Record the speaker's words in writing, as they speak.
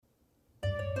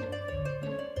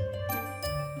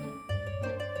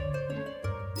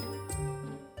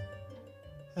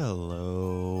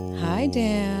Hello. Hi,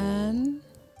 Dan.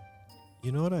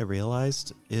 You know what I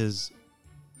realized is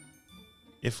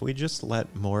if we just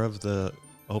let more of the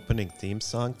opening theme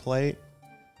song play,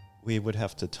 we would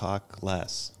have to talk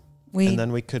less. And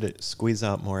then we could squeeze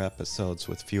out more episodes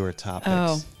with fewer topics.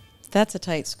 Oh, that's a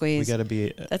tight squeeze. We got to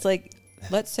be... That's like,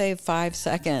 let's say 5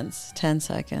 seconds, 10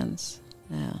 seconds.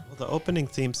 Yeah. Well, the opening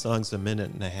theme song's a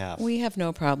minute and a half. We have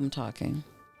no problem talking.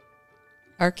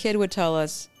 Our kid would tell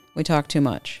us we talk too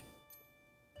much.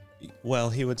 Well,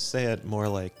 he would say it more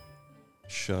like,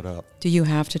 shut up. Do you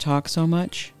have to talk so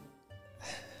much?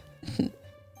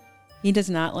 He does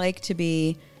not like to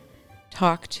be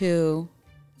talked to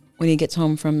when he gets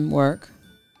home from work.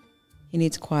 He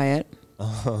needs quiet.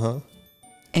 Uh-huh.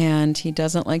 And he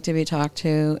doesn't like to be talked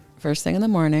to first thing in the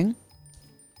morning.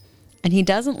 And he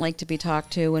doesn't like to be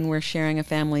talked to when we're sharing a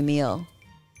family meal.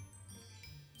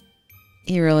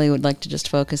 He really would like to just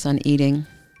focus on eating.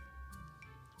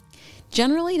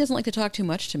 Generally, he doesn't like to talk too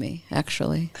much to me,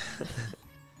 actually.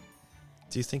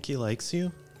 Do you think he likes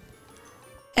you?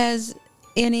 As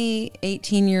any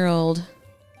 18-year-old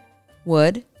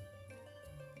would.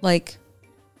 Like,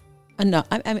 enough.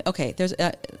 I mean, okay, there's...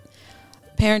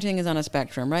 parenting is on a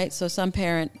spectrum, right? So some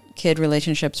parent-kid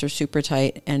relationships are super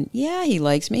tight, and yeah, he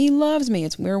likes me, he loves me,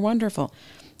 we're wonderful.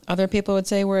 Other people would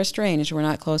say we're estranged, we're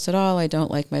not close at all, I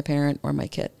don't like my parent or my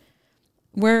kid.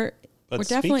 We're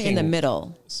definitely in the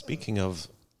middle. Speaking of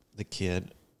the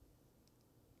kid,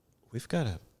 we've got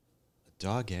a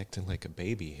dog acting like a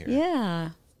baby here. Yeah,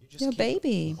 You just no keep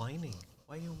baby. whining.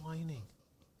 Why are you whining?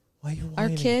 Why are you whining?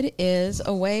 Our kid is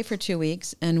away for 2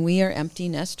 weeks, and we are empty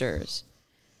nesters.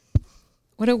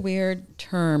 What a weird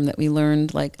term that we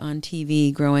learned like on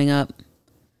TV growing up.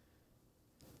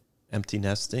 Empty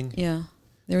nesting? Yeah.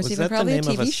 There was even that probably the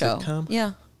name a of a TV show. sitcom?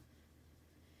 Yeah.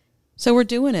 So we're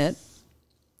doing it.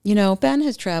 You know, Ben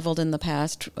has traveled in the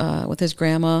past with his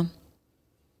grandma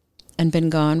and been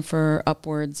gone for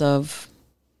upwards of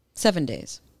 7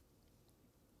 days.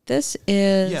 This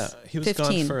is Yeah, he was 15.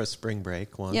 gone for a spring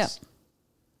break once. Yeah.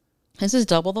 This is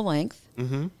double the length.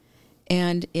 Mm-hmm.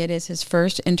 And it is his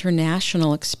first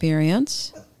international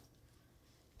experience.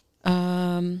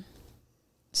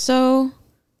 So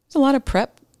there's a lot of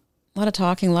prep, a lot of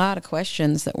talking, a lot of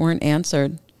questions that weren't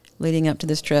answered leading up to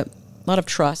this trip. A lot of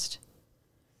trust.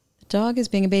 The dog is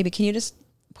being a baby. Can you just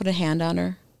put a hand on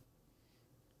her?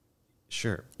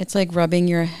 Sure. It's like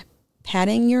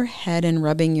patting your head and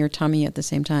rubbing your tummy at the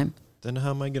same time. Then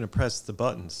how am I going to press the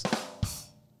buttons?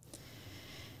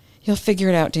 You'll figure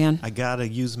it out, Dan. I got to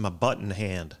use my button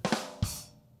hand.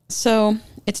 So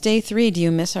it's day 3. Do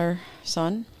you miss our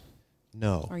son?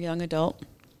 No. Our young adult?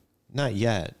 Not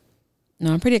yet.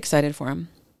 No, I'm pretty excited for him.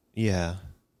 Yeah.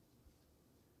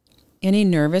 Any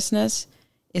nervousness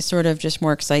is sort of just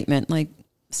more excitement. Like,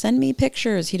 send me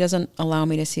pictures. He doesn't allow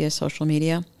me to see his social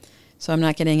media, so I'm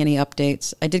not getting any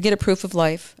updates. I did get a proof of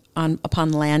life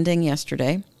upon landing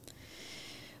yesterday,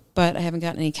 but I haven't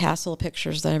gotten any castle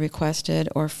pictures that I requested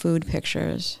or food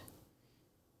pictures.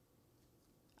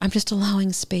 I'm just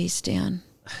allowing space, Dan.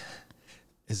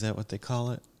 Is that what they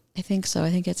call it? I think so. I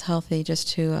think it's healthy just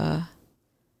to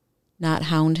not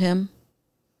hound him.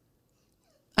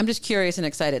 I'm just curious and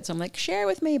excited. So I'm like, share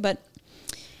with me, but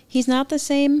he's not the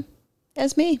same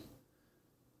as me.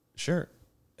 Sure.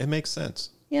 It makes sense.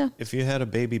 Yeah. If you had a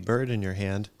baby bird in your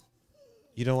hand,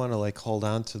 you don't want to like hold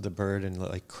on to the bird and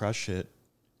like crush it.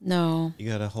 No. You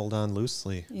got to hold on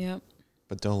loosely. Yep.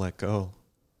 But don't let go.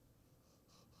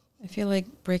 I feel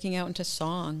like breaking out into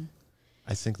song.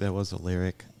 I think that was a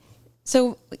lyric.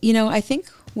 So, you know, I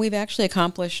think we've actually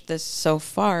accomplished this so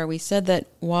far. We said that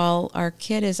while our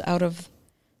kid is out of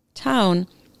town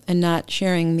and not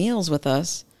sharing meals with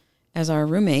us as our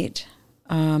roommate,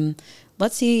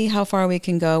 let's see how far we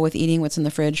can go with eating what's in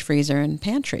the fridge, freezer, and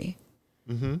pantry.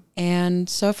 Mm-hmm. And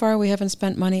so far, we haven't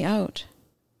spent money out.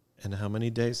 And how many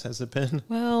days has it been?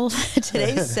 Well,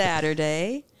 today's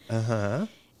Saturday. Uh-huh.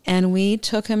 And we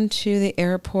took him to the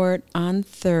airport on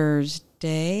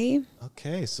Thursday.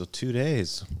 Okay, so 2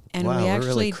 days. And wow, we we're actually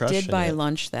really crushing did buy it.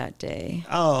 lunch that day.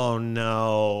 Oh,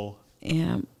 no.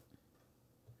 Yeah.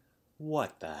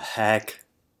 What the heck?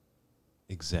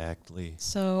 Exactly.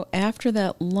 So after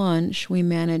that lunch, we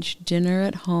managed dinner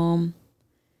at home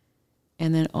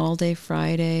and then all day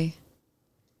Friday.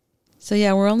 So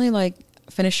yeah, we're only like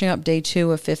finishing up day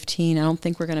 2 of 15. I don't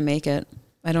think we're going to make it.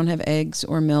 I don't have eggs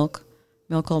or milk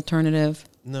alternative.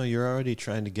 No, you're already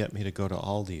trying to get me to go to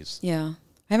Aldi's. Yeah.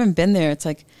 I haven't been there. It's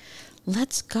like,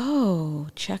 let's go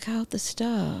check out the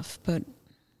stuff. But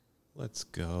Let's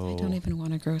go. I don't even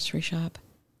want to grocery shop.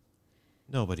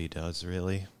 Nobody does,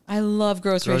 really. I love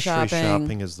grocery shopping. Grocery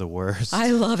shopping is the worst. I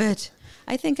love it.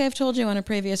 I think I've told you on a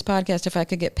previous podcast if I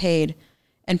could get paid,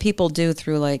 and people do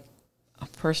through like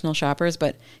personal shoppers,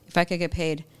 but if I could get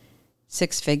paid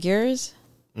 6 figures,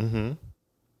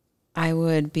 I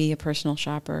would be a personal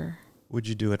shopper. Would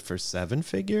you do it for 7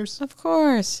 figures? Of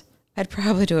course. I'd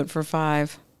probably do it for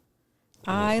 5.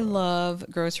 I love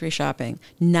grocery shopping.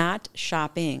 Not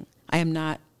shopping. I am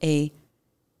not a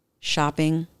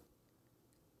shopping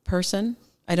person.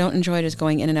 I don't enjoy just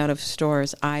going in and out of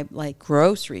stores. I like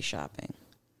grocery shopping.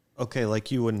 Okay, like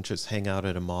you wouldn't just hang out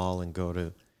at a mall and go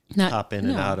to hop in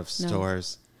and out of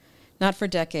stores. Not for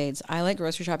decades. I like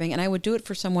grocery shopping, and I would do it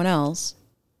for someone else.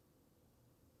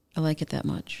 I like it that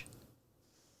much.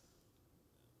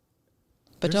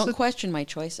 But don't question my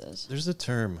choices. There's a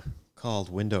term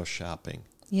called window shopping.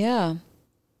 Yeah.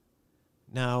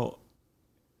 Now,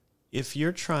 if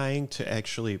you're trying to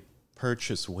actually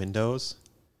purchase windows,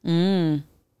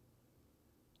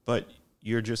 but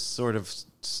you're just sort of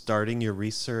starting your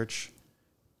research.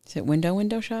 Is it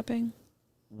window shopping?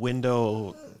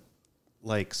 Window,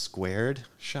 like squared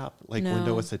shop? Like No.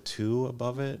 window with a 2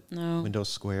 above it? No. Window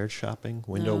squared shopping?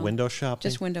 Window shopping?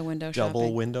 Just window shopping.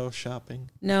 Double window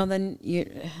shopping? No, then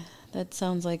that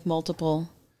sounds like multiple.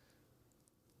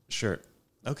 Sure.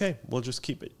 Okay, we'll just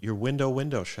keep it. Your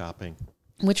window shopping.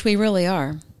 Which we really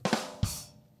are.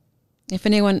 If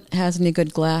anyone has any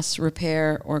good glass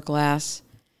repair or glass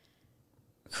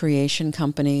creation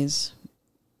companies,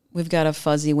 we've got a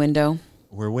fuzzy window.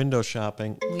 We're window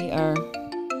shopping. We are.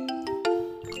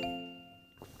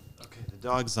 Okay, the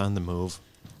dog's on the move.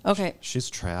 Okay. She's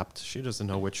trapped. She doesn't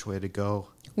know which way to go.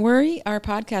 We are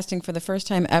podcasting for the first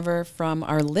time ever from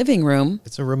our living room.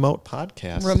 It's a remote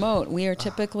podcast. Remote. We are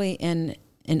typically in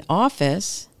an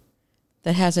office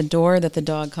that has a door that the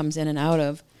dog comes in and out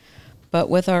of. But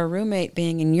with our roommate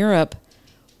being in Europe,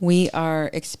 we are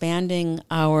expanding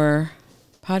our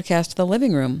podcast to the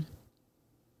living room.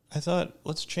 I thought,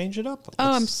 let's change it up.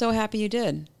 I'm so happy you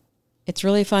did. It's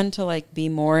really fun to like be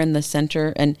more in the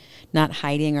center and not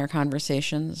hiding our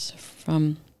conversations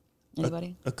from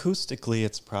anybody. Acoustically,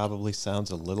 it probably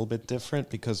sounds a little bit different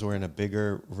because we're in a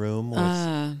bigger room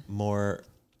with more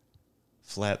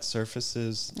flat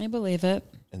surfaces. I believe it.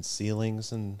 And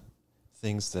ceilings and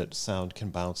things that sound can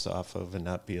bounce off of and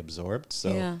not be absorbed.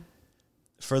 So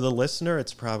for the listener,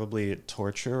 it's probably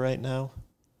torture right now.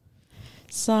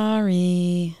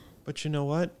 Sorry. But you know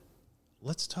what?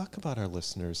 Let's talk about our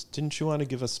listeners. Didn't you want to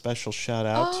give a special shout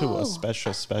out to a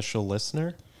special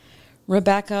listener?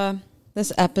 Rebecca,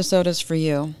 this episode is for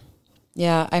you.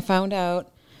 Yeah, I found out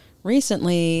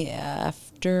recently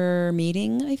after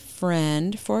meeting a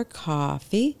friend for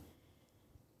coffee.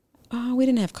 Oh, we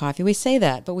didn't have coffee. We say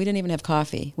that, but we didn't even have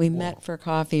coffee. We met for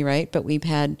coffee, right? But we've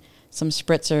had some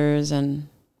spritzers and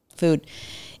food.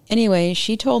 Anyway,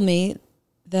 she told me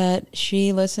that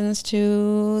she listens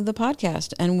to the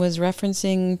podcast and was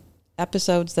referencing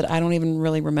episodes that I don't even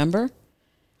really remember.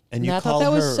 And you I thought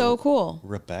that was so cool.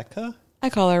 Rebecca? I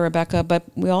call her Rebecca, but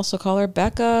we also call her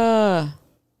Becca.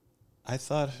 I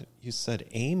thought you said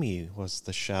Amy was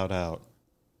the shout out.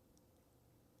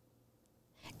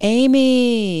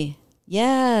 Amy.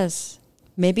 Yes.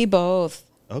 Maybe both.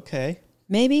 Okay.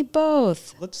 Maybe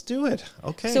both. Let's do it.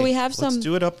 Okay. So we have Let's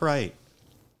do it upright.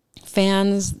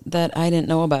 Fans that I didn't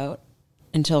know about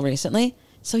until recently.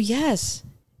 So yes,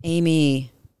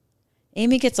 Amy.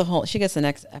 Amy gets she gets the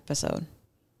next episode.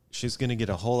 She's going to get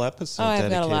a whole episode I've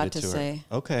dedicated got a lot to her. say.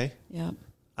 Okay. Yep.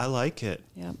 I like it.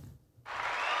 Yep.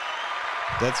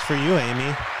 That's for you,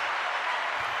 Amy.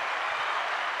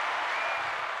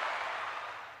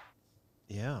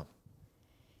 Yeah.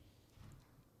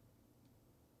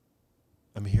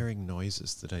 I'm hearing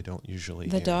noises that I don't usually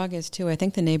hear. The dog is too. I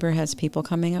think the neighbor has people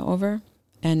coming over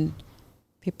and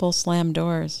people slam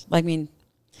doors. Like, I mean,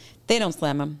 they don't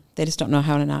slam them. They just don't know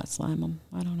how to not slam them.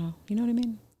 I don't know. You know what I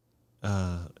mean?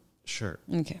 Sure.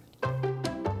 Okay.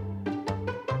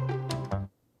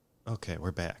 Okay,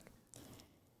 we're back.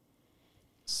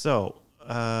 So,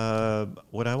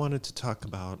 what I wanted to talk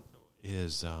about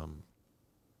is,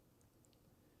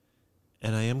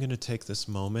 and I am going to take this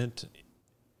moment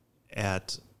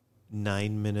at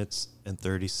 9 minutes and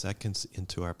 30 seconds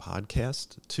into our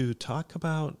podcast to talk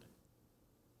about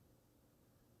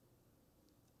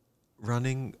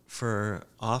running for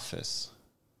office.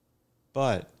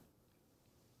 But,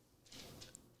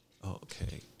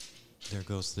 okay, there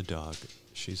goes the dog.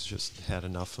 She's just had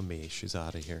enough of me. She's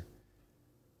out of here.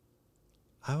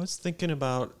 I was thinking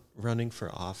about running for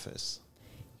office.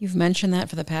 You've mentioned that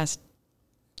for the past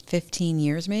 15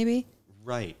 years, maybe?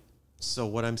 Right. So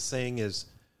what I'm saying is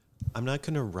I'm not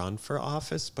going to run for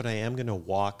office, but I am going to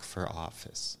walk for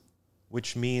office,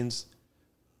 which means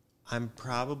I'm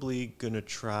probably going to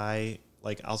try,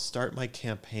 like, I'll start my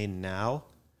campaign now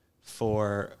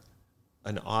for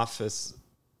an office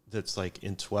that's like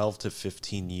in 12 to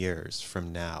 15 years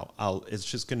from now. It's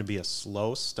just going to be a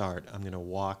slow start. I'm going to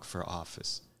walk for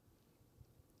office.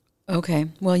 Okay.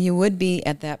 Well, you would be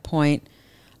at that point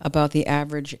about the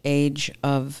average age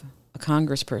of a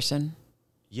congressperson.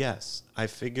 Yes. I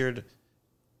figured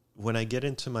when I get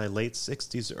into my late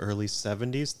 60s, early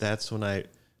 70s, that's when I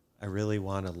really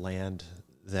want to land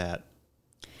that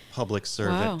public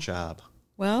servant job.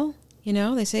 Well,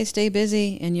 they say stay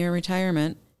busy in your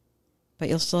retirement, but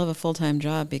you'll still have a full-time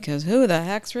job because who the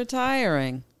heck's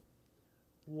retiring?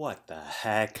 What the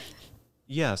heck?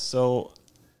 Yeah, so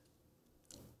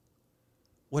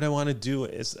what I want to do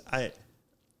is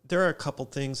there are a couple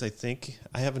things I think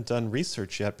I haven't done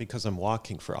research yet because I'm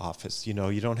walking for office. You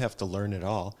don't have to learn it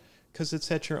all because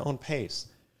it's at your own pace.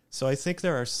 So I think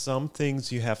there are some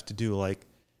things you have to do, like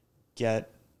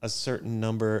get a certain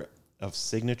number of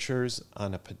signatures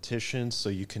on a petition so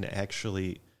you can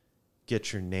actually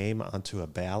get your name onto a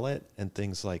ballot and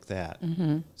things like that.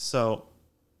 Mm-hmm. So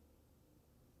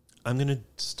I'm going to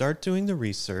start doing the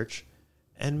research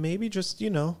and maybe just,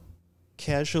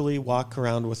 casually walk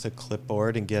around with a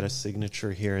clipboard and get a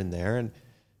signature here and there. And,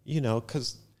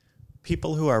 because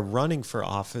people who are running for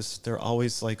office, they're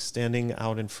always like standing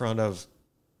out in front of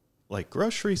like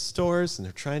grocery stores and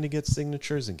they're trying to get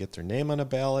signatures and get their name on a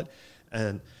ballot.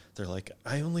 And they're like,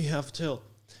 I only have till,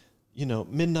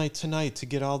 midnight tonight to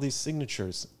get all these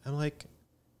signatures. I'm like,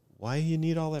 why do you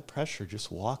need all that pressure?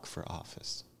 Just walk for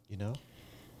office,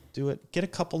 Do it. Get a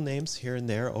couple names here and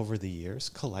there over the years.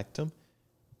 Collect them.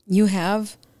 You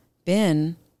have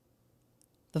been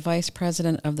the vice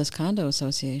president of this condo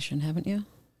association, haven't you?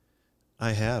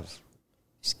 I have.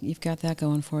 You've got that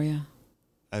going for you.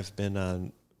 I've been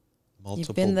on multiple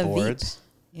You've been the boards.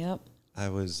 VP. Yep.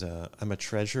 I'm a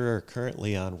treasurer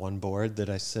currently on one board that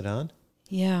I sit on.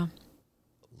 Yeah.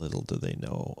 Little do they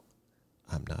know,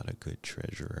 I'm not a good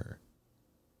treasurer.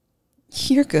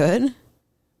 You're good.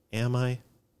 Am I?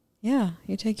 Yeah,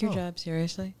 you take your job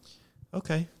seriously.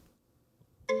 Okay.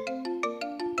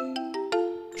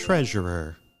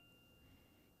 Treasurer.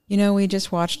 We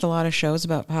just watched a lot of shows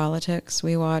about politics.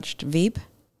 We watched Veep.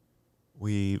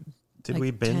 Did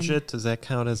we binge 10. It? Does that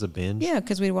count as a binge? Yeah,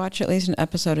 because we watch at least an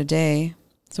episode a day.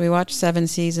 So we watched 7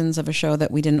 seasons of a show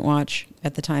that we didn't watch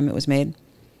at the time it was made.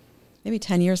 Maybe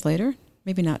 10 years later.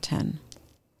 Maybe not 10.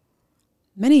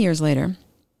 Many years later.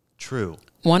 True.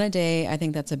 One a day, I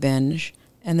think that's a binge.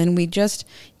 And then we just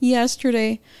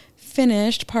yesterday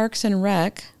finished Parks and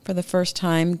Rec for the first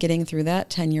time, getting through that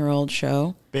 10-year-old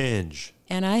show. Binge.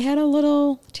 And I had a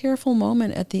little tearful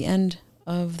moment at the end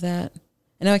of that.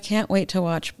 And I can't wait to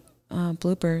watch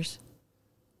bloopers.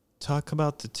 Talk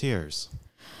about the tears.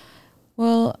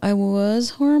 Well, I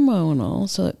was hormonal,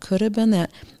 so it could have been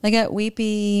that. I got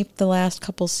weepy the last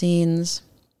couple scenes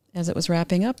as it was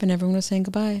wrapping up and everyone was saying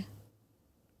goodbye.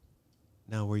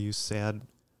 Now, were you sad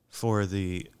for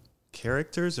the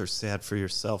characters or sad for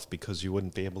yourself because you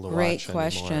wouldn't be able to watch anymore? Great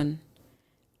question.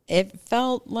 It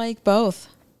felt like both.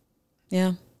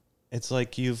 Yeah. It's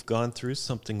like you've gone through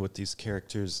something with these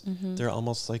characters. Mm-hmm. They're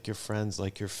almost like your friends,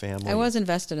 like your family. I was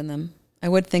invested in them. I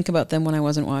would think about them when I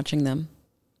wasn't watching them.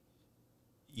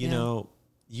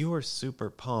 You were super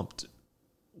pumped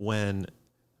when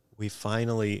we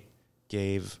finally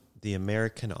gave The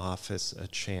American Office a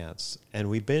chance. And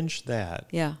we binged that.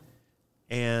 Yeah.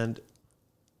 And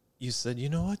you said, you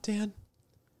know what, Dan?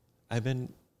 I've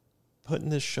been putting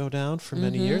this show down for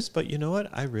many years, but you know what?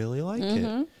 I really like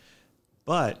it.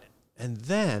 But, and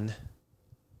then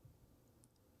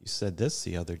you said this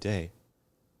the other day.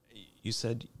 You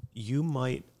said you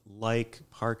might like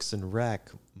Parks and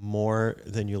Rec more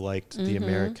than you liked The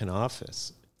American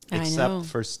Office. Except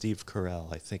for Steve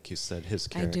Carell. I think you said his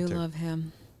character. I do love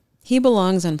him. He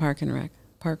belongs on Parks and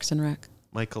Rec.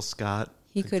 Michael Scott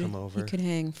could come over. He could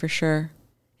hang for sure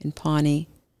in Pawnee.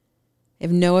 I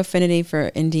have no affinity for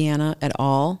Indiana at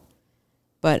all,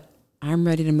 but I'm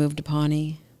ready to move to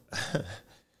Pawnee.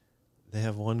 They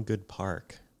have one good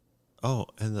park. Oh,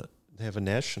 and they have a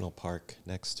national park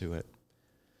next to it.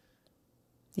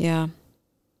 Yeah.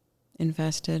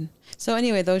 Invested. So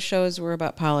anyway, those shows were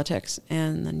about politics,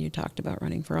 and then you talked about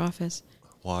running for office.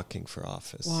 Walking for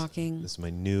office. This is my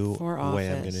new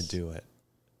way I'm going to do it.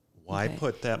 Why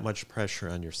put that much pressure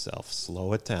on yourself?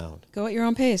 Slow it down. Go at your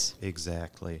own pace.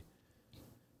 Exactly.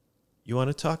 You want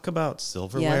to talk about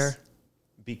silverware? Yes.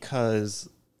 Because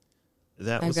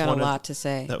I've got a lot to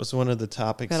say. That was one of the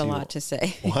topics I've got a lot to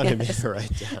say. Wanted me to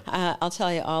write down. I'll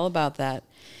tell you all about that.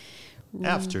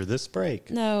 after this break.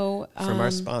 No. From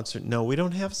our sponsor. No, we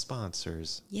don't have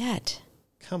sponsors. Yet.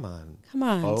 Come on.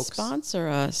 Folks. Sponsor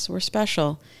us. We're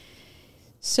special.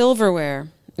 Silverware.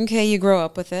 Okay, you grow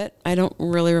up with it. I don't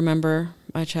really remember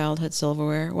my childhood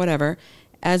silverware. Whatever.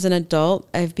 As an adult,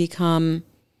 I've become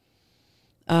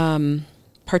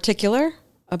particular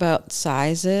about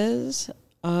sizes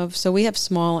of. So we have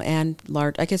small and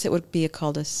large. I guess it would be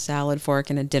called a salad fork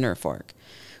and a dinner fork.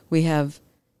 We have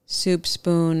soup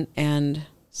spoon and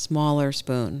smaller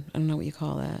spoon. I don't know what you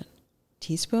call that.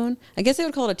 Teaspoon? I guess they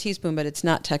would call it a teaspoon, but it's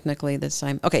not technically the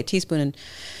same. Okay, teaspoon and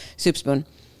soup spoon.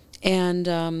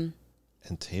 And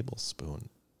tablespoon.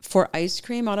 For ice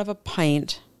cream out of a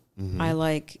pint, I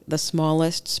like the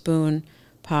smallest spoon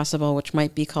possible, which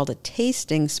might be called a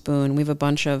tasting spoon. We have a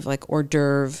bunch of like hors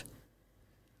d'oeuvre.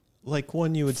 Like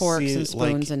one you would forks see and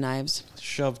spoons like and knives.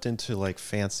 Shoved into like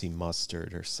fancy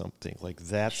mustard or something. Like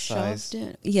that size.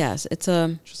 Yes, it's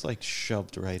a... Just like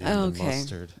shoved right into the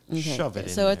mustard. Okay. Shove it in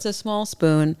So there. it's a small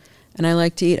spoon, and I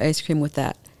like to eat ice cream with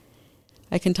that.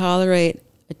 I can tolerate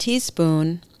a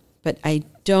teaspoon, but I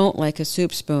don't like a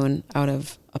soup spoon out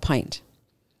of a pint.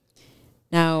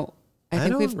 Now, I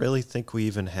don't really think we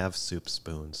even have soup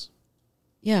spoons.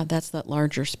 Yeah, that's that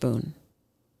larger spoon.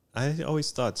 I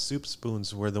always thought soup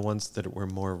spoons were the ones that were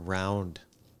more round.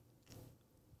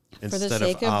 For the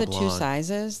sake of the two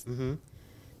sizes,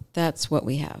 that's what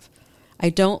we have. I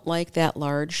don't like that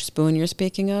large spoon you're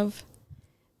speaking of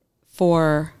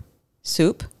for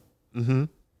soup. Mm-hmm.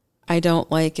 I don't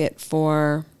like it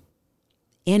for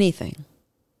anything.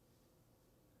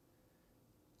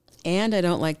 And I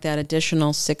don't like that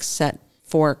additional 6-set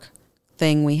fork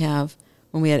thing we have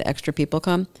when we had extra people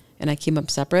come, and I keep them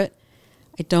separate.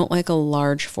 I don't like a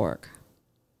large fork.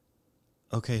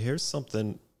 Okay, here's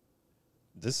something.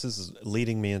 This is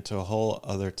leading me into a whole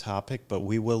other topic, but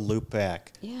we will loop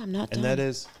back. Yeah, I'm not done. And that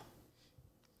is,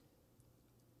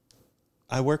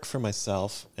 I work for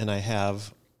myself, and I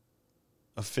have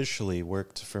officially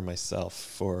worked for myself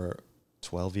for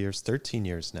 12 years, 13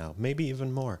 years now, maybe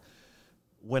even more.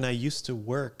 When I used to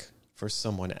work for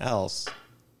someone else,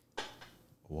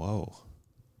 whoa,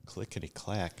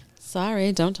 clickety-clack.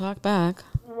 Sorry, don't talk back.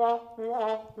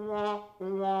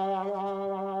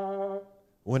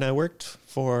 When I worked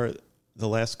for the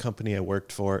last company I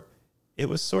worked for, it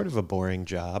was sort of a boring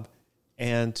job.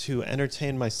 And to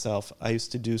entertain myself, I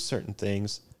used to do certain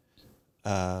things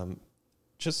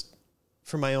just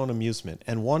for my own amusement.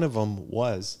 And one of them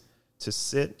was to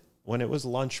sit when it was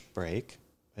lunch break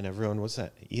and everyone was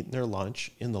eating their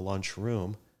lunch in the lunch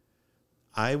room.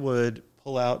 I would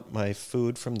pull out my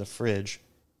food from the fridge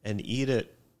and eat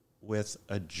it with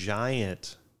a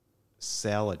giant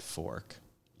salad fork.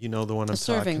 You know the one I'm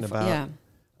talking about? Yeah.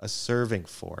 A serving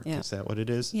fork. Yeah. Is that what it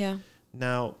is? Yeah.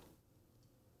 Now,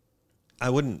 I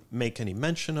wouldn't make any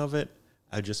mention of it.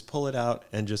 I'd just pull it out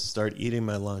and just start eating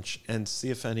my lunch and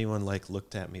see if anyone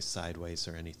looked at me sideways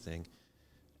or anything.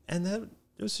 And that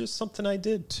it was just something I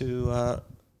did to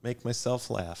make myself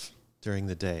laugh during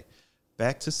the day.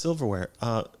 Back to silverware.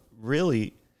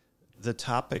 Really, the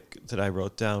topic that I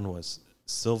wrote down was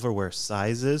silverware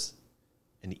sizes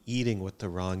and eating with the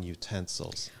wrong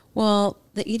utensils. Well,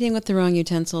 the eating with the wrong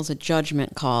utensils is a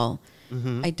judgment call.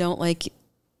 Mm-hmm. I don't like,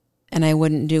 and I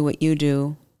wouldn't do what you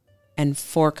do and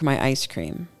fork my ice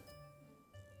cream.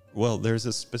 Well, there's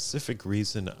a specific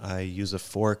reason I use a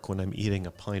fork when I'm eating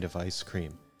a pint of ice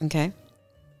cream. Okay.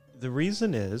 The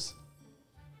reason is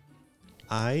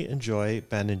I enjoy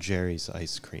Ben & Jerry's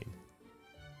ice cream.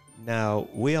 Now,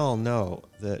 we all know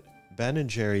that Ben &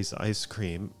 Jerry's ice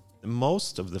cream,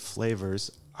 most of the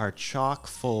flavors are chock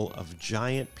full of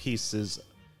giant pieces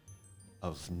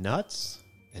of nuts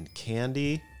and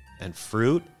candy and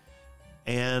fruit.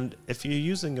 And if you're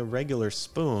using a regular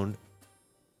spoon,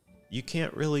 you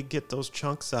can't really get those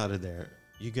chunks out of there.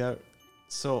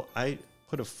 So I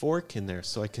put a fork in there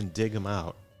so I can dig them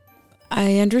out.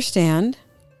 I understand,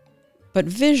 but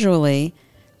visually,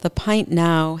 the pint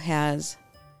now has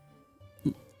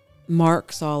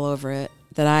marks all over it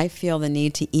that I feel the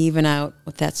need to even out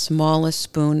with that smallest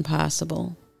spoon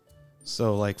possible.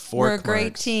 So fork marks. We're a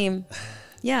great team.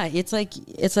 Yeah, it's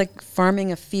like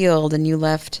farming a field and you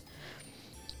left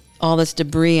all this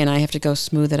debris and I have to go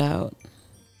smooth it out.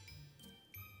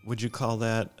 Would you call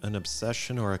that an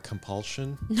obsession or a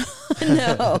compulsion?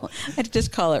 No, I'd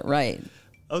just call it right.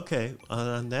 Okay,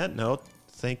 on that note,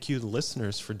 thank you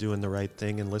listeners for doing the right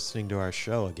thing and listening to our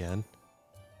show again.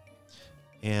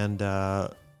 And I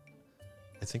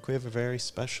think we have a very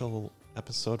special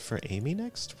episode for Amy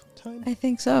next time. I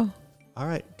think so. All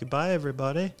right, goodbye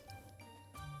everybody.